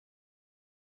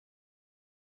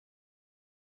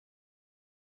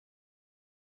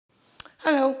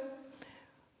Hello.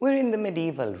 We're in the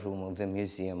medieval room of the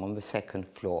museum on the second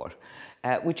floor,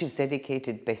 which is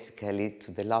dedicated basically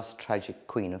to the last tragic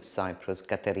queen of Cyprus,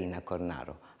 Caterina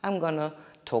Cornaro. I'm going to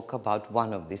talk about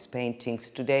one of these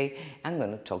paintings today. I'm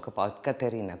going to talk about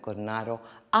Caterina Cornaro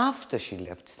after she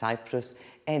left Cyprus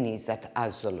and is at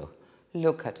Asolo.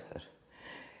 Look at her.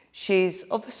 She's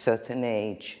of a certain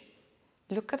age.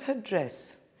 Look at her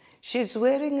dress. She's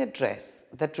wearing a dress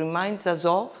that reminds us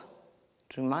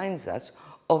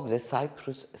of the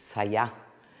Cyprus saya,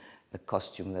 the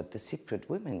costume that the Cypriot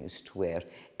women used to wear,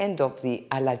 and of the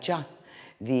alaja,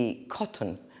 the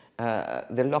cotton,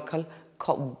 the local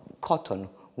cotton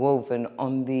woven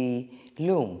on the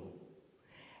loom.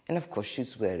 And of course,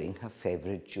 she's wearing her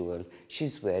favorite jewel.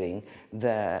 She's wearing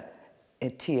the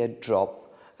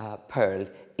teardrop pearl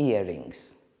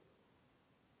earrings.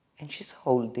 And she's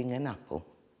holding an apple.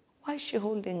 Why is she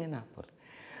holding an apple?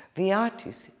 The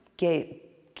artist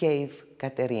gave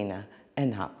Caterina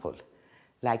an apple,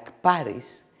 like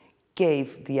Paris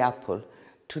gave the apple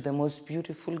to the most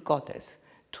beautiful goddess,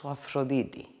 to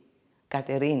Aphrodite.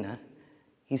 Caterina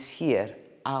is here,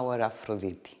 our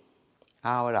Aphrodite,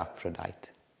 our Aphrodite.